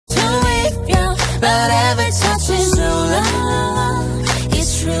but every touch is true love.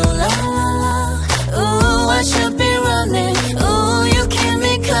 It's true love. Ooh, I should be running. Ooh, you keep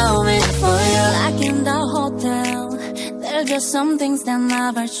me coming for you. Like in the hotel, there's just some things that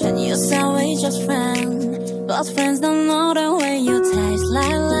never change. You say we just friends, but friends don't know the way you taste. La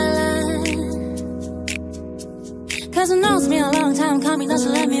la la. Cause it knows me a long time coming,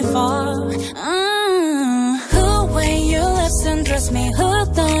 doesn't let me fall. Who when you listen, trust me,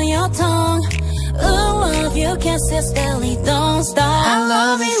 hooked on your tongue. Ooh, love you can't sit steadily, don't stop. I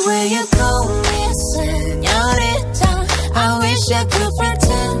love it when you call me señorita. I wish I could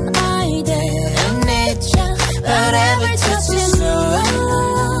pretend I didn't need ya, but every touch is true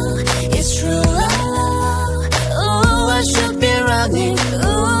love. It's true love. Ooh, I should be running.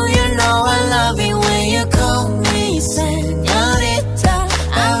 Ooh, you know I love it when you call me señorita.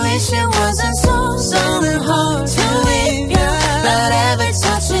 I wish it wasn't so hard to leave ya, but every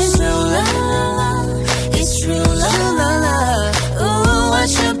touch is true love. It's true love. Ooh, I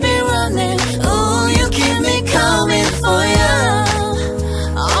should be running. Ooh, you keep me coming for ya.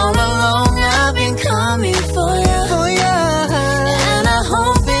 All along I've been coming for ya, and I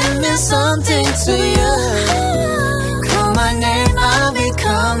hope it means something to you. Call my name, I'll be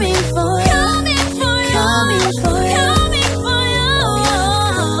coming for ya. Coming for ya.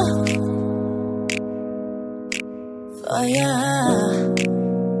 Oh yeah.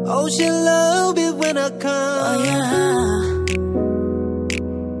 Oh, she love it when I come. Oh yeah.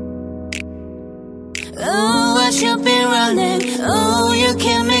 Ooh, I should be running. Ooh, you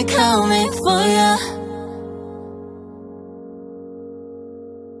keep me coming for ya.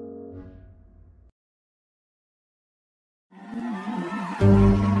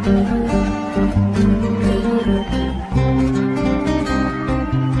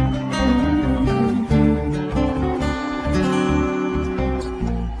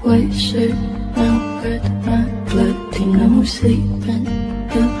 White shirt, now red, my bloody nose sleeping.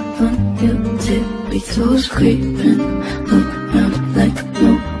 You on your tippy toes creeping around like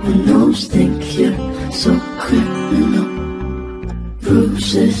no one knows. Think you're so criminal.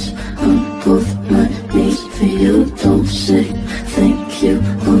 Bruises on both my knees for you. Don't say thank you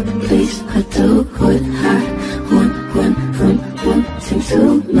or please. I do what I want when I'm wanting to.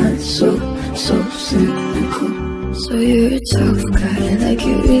 My soul so cynical. So you're a tough guy, like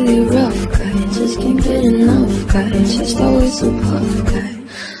you're really rough guy. Just can't get enough guy, just always a puff guy.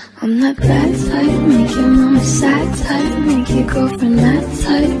 I'm that bad type, make your mama sad type, make your girlfriend that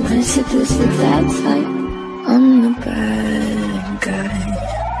type, might seduce your dad type. I'm the bad guy.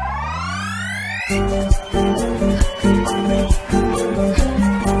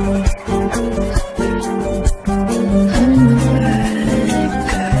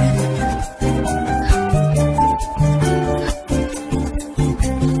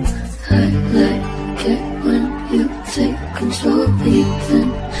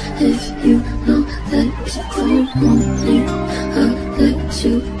 Even if you know that you don't want me, I'll let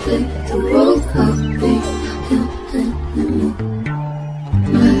you play the role. I'll be your animal.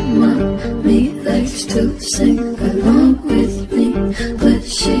 My mommy likes to sing along with me, but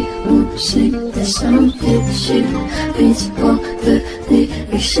she won't sing the song if she reads all the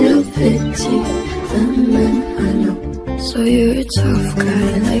lyrics. She'll pity the men I know. So you're a tough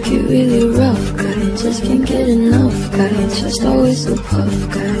guy, like you're really rough guy. Just can't get enough guy, just always a puff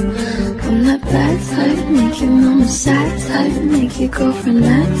guy. I'm that bad type, make your mama sad type, make your girlfriend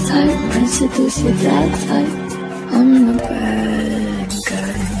that type, might seduce your dad type. I'm the bad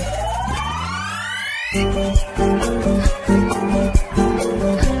guy.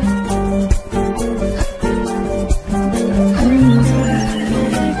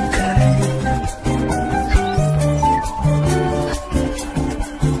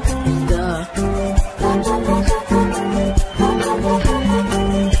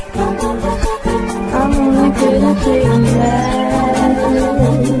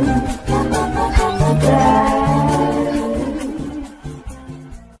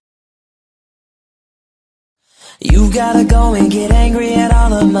 You gotta go and get angry at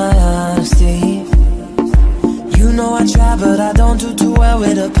all of my honesty. You know I try, but I don't do too well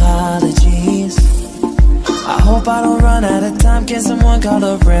with apologies. I hope I don't run out of time. Can someone call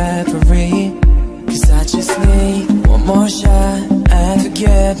a referee? Cause I just need one more shot at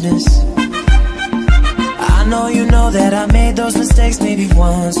forgiveness. I know you know that I made those mistakes maybe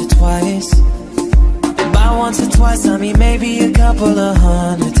once or twice. And by once or twice I mean maybe a couple of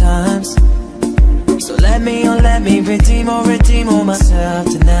 100 times. So let me redeem all myself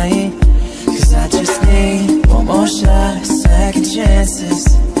tonight. Cause I just need one more shot, second chances.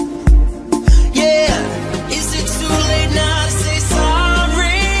 Yeah, is it too late now to say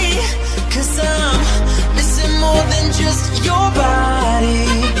sorry? Cause I'm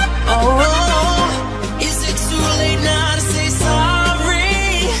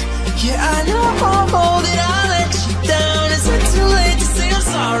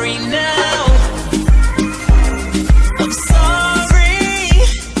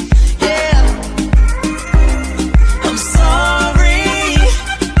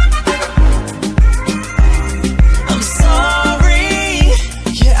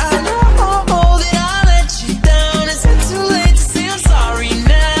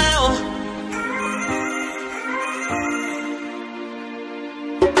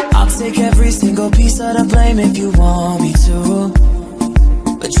closer to blame if you want me to,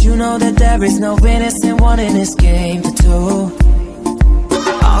 but you know that there is no innocent one in this game for two.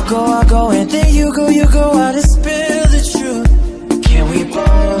 I'll go, and then you go out and spill the truth. Can we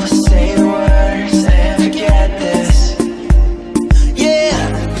both say the words and forget this?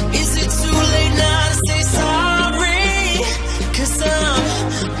 Yeah, is it too late now to say sorry? 'Cause I'm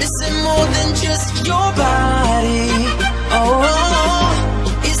missing more than just your body. Oh,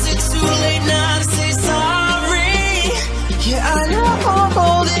 is it too late now to say sorry? Yeah, I know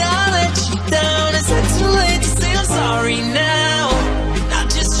that I let you down. Is it too late to say I'm sorry now? Not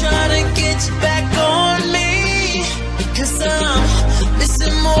just trying to get you back on me, 'cause I'm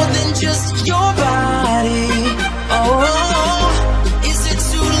missing more than just your body. Oh, is it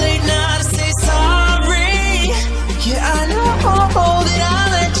too late now to say sorry? Yeah, I know that I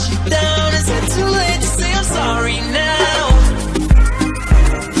let you down. Is it too late to say I'm sorry now?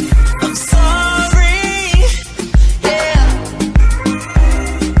 I'm sorry, yeah,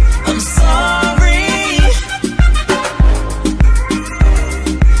 I'm sorry,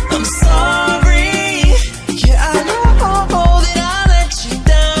 I'm sorry, yeah, I know that I let you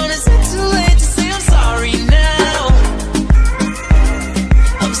down. Is it too late to say I'm sorry now?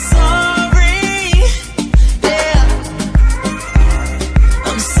 I'm sorry, yeah,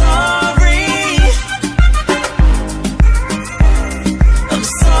 I'm sorry, I'm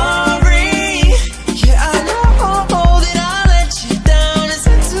sorry, yeah, I know that I let you down. Is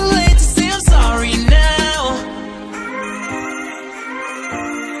it too late to say I'm sorry now?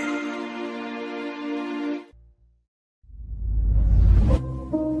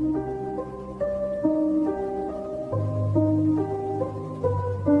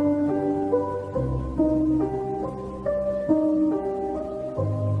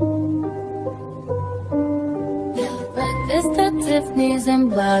 Breakfast at Tiffany's and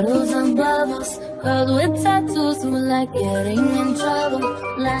bottles of bubbles. Girls with tattoos who like getting in trouble.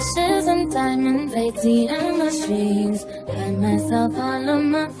 Lashes and diamonds, ATM machines. Got myself all of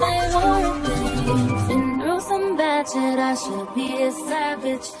my favorite things. Been through some bad shit, I should be a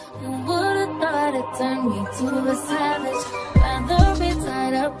savage. Who would've thought it turned me to a savage? Rather be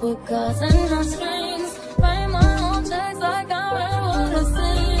tied up with calls and no strings. Write my own checks like I write what I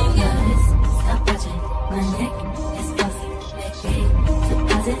sing. Yeah, it's stop touching my neck.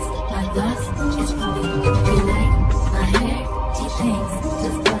 Deposits, my gloss is probably you like my hair, she thinks,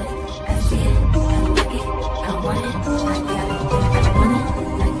 just put it, I see it, I like it, I want it, I got it, I want it,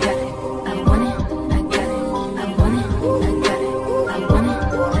 I got it, I want it, I got it, I want it, I got it, I want it,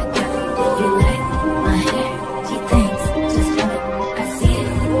 I got it, you like my hair, she thinks, just put it, I see it,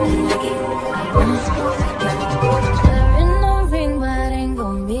 I like it, I want it, I got it. There ain't no ring, but ain't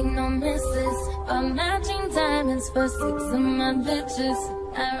gon' be no misses. I'm matching diamonds for 6 of my bitches.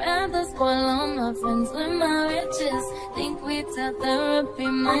 I'd rather spoil all my friends with my riches. Think retail therapy,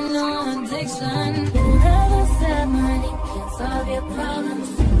 my new addiction. You'd rather said money can't solve your problems.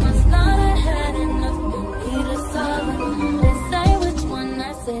 Must not have had enough money to solve them. They say which one, I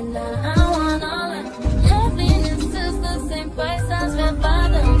say nah, I want all of them. Happiness is the same price as red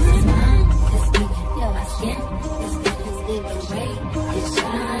bottoms. It's mine, it's speaking, yeah, my skin is speaking, it's the way it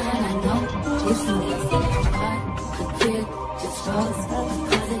shine. I know it's so easy, it's hard, the crib just rolls.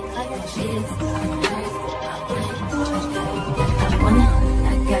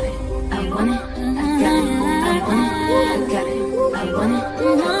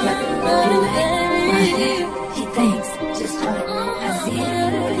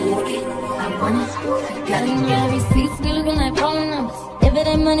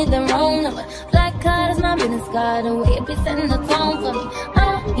 Money the wrong number. Black card is my business card, and we be setting the tone for me. I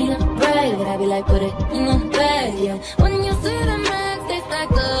don't need a brag, but I be like, put it in the bag, yeah. When you see the max, they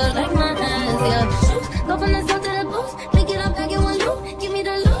stack up like my hands, yeah. Shoot, go from the sun to the boost, pick it up, back in one loop, give me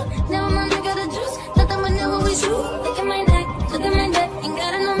the loot. Never mind, I got the juice, nothing but never we shoot. Look at my neck, look at my neck, ain't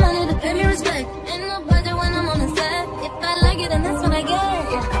got enough money to pay me respect. Ain't no budget when I'm on the set. If I like it, then that's what I get.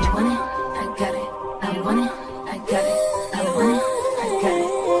 Yeah. I want it, I got it, I want it, I got it, I want it.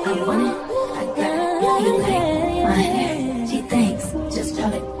 I want it, I got it, you like my hair, she thinks, just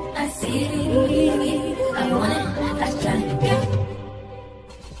drop it, I see it, I want it, I got it, yeah.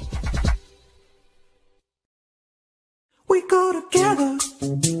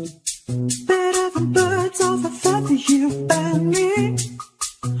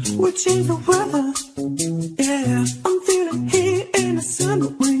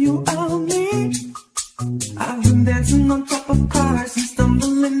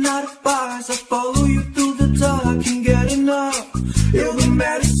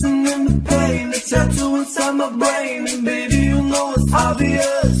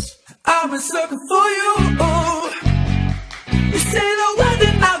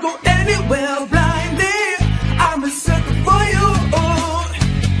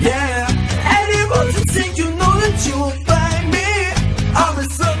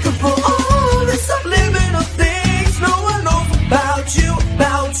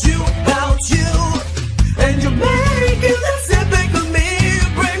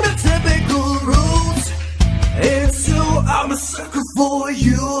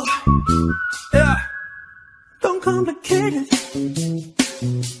 Yeah. Don't complicate it,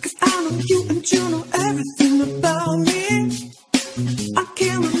 'cause I know you and you know everything about me. I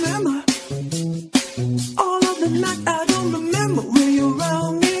can't remember all of the night, I don't remember when you're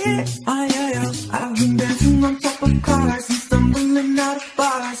around me. I've been dancing on top of cars and stumbling out of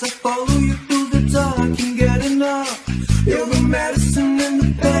bars. I follow you through the dark, can't get enough. You're the medicine and the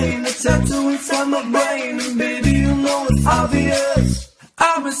pain, the tattoo inside my brain. And baby, you know it's obvious,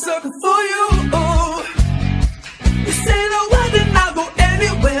 I'm a sucker for you. You say the word and I'll go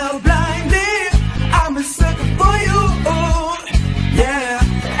anywhere blindly. I'm a sucker for you. Yeah,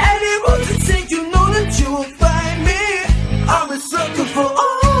 any road you take, you know that you'll find me. I'm a sucker for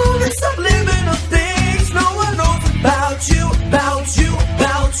all the subliminal things no one knows about you, about you,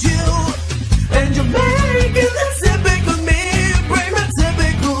 about you. And you're making the typical me break my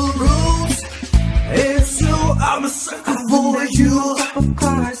typical rules. It's you, I'm a sucker for you. Top of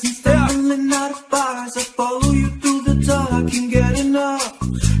cars and stumbling out of bars. I follow you through the dark, can't get enough.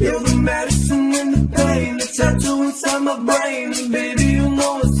 You're the medicine and the pain, the tattoo inside my brain. And baby, you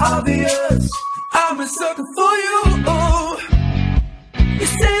know it's obvious, I'm a sucker for you. You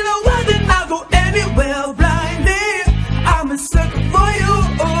say the word and I'll go anywhere blindly. I'm a sucker for you.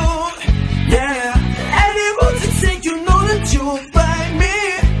 Yeah, any road you take, you know that you'll find me.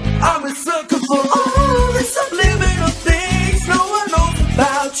 I'm a sucker for all the subliminal things no one knows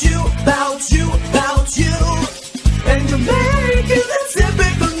about you, about you, about you. And you're making the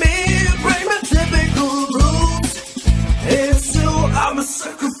typical me break my typical rules. It's you, I'm a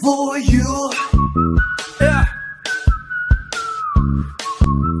sucker for you. Yeah.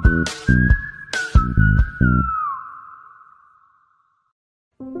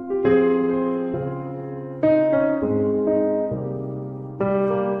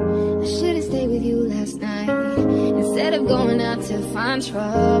 I should've stayed with you last night instead of going out to find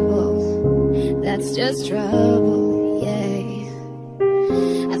trouble. That's just trouble, yeah.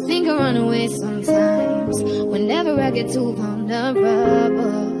 I think I run away sometimes whenever I get too vulnerable,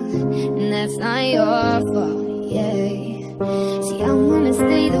 and that's not your fault, yeah. See, I wanna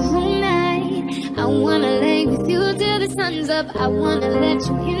stay the whole night, I wanna lay with you till the sun's up, I wanna let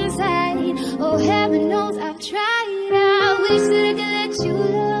you inside. Oh, heaven knows I've tried. I wish that I could let you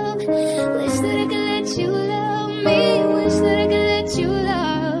love, wish that I could let you love me, wish that I could let you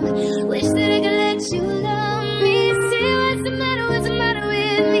love, wish that I could let you love me. Say, what's the matter with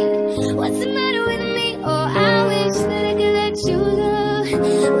me? What's the matter?